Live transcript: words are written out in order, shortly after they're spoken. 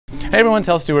Hey everyone,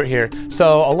 Tell Stewart here.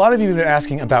 So a lot of you have been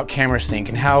asking about camera sync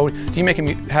and how do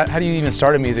you even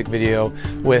start a music video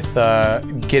with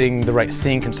getting the right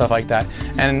sync and stuff like that.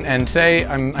 And today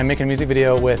I'm making a music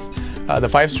video with the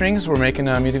 5 strings. We're making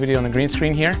a music video on the green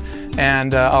screen here,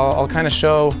 and I'll kind of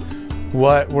show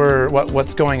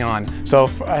what's going on. So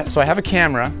I have a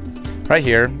camera right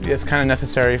here. It's kind of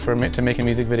necessary to make a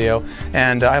music video,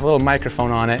 and I have a little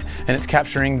microphone on it, and it's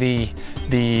capturing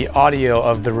the audio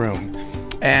of the room.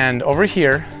 And over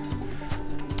here,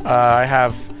 I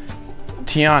have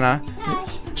Tiana. Hi.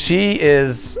 She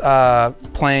is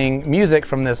playing music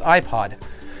from this iPod,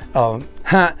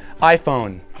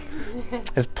 iPhone.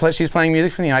 She's playing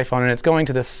music from the iPhone, and it's going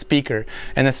to the speaker.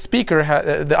 And the speaker,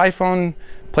 the iPhone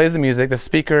plays the music, the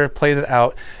speaker plays it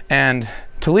out, and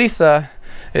Talisa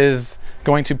is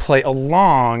going to play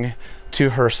along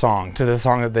to her song, to the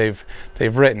song that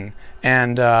they've written.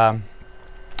 And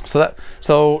so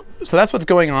that's what's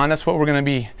going on. That's what we're going to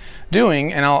be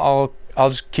doing, and I'll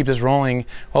just keep this rolling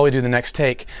while we do the next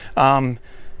take, and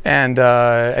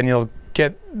you'll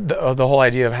get the whole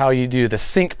idea of how you do the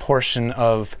sync portion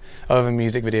of a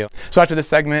music video. So after this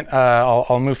segment,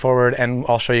 I'll move forward and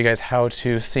I'll show you guys how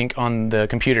to sync on the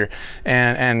computer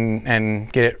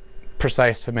and get it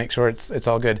precise to make sure it's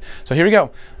all good. So here we go.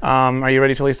 Are you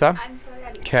ready, Talisa? I'm so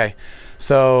ready. Okay.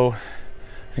 So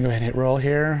I'm gonna go ahead and hit roll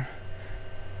here.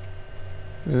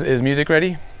 Is music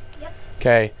ready? Yep.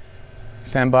 Okay.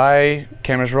 Stand by.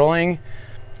 Camera's rolling,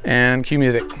 and cue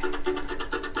music.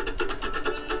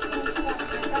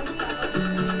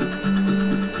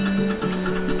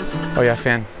 Oh yeah,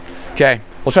 fan. Okay,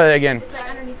 we'll try that again. It's like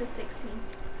underneath the 16.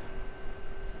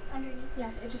 Underneath? Yeah,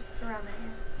 it just around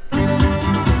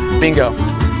there. Bingo.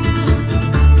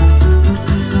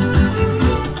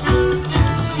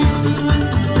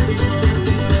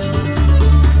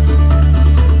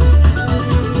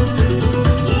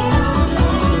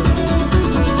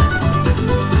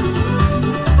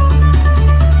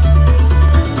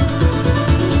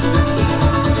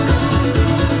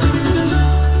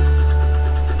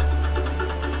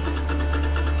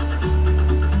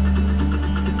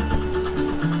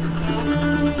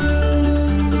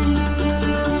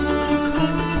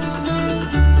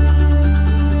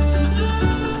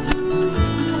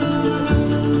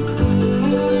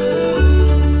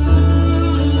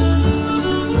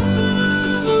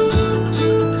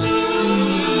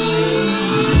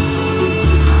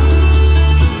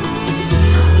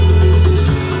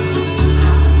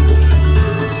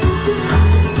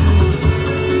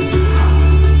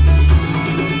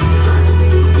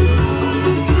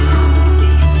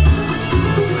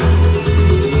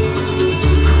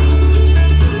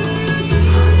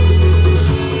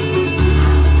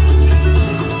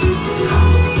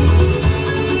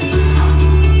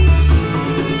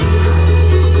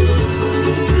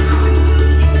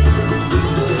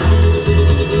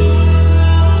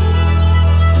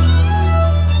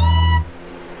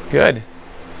 Good.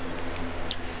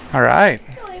 All right.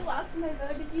 I totally lost my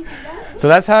vote. Did you see that? So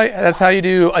that's how you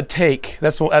do a take.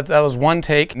 That was one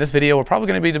take. In this video, we're probably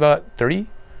going to be about 30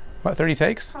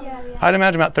 takes. Yeah. I'd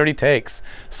imagine about 30 takes.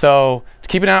 So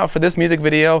keep an eye out for this music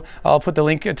video. I'll put the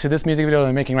link to this music video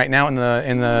I'm making right now in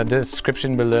the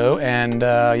description below. And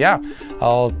yeah,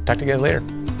 I'll talk to you guys later.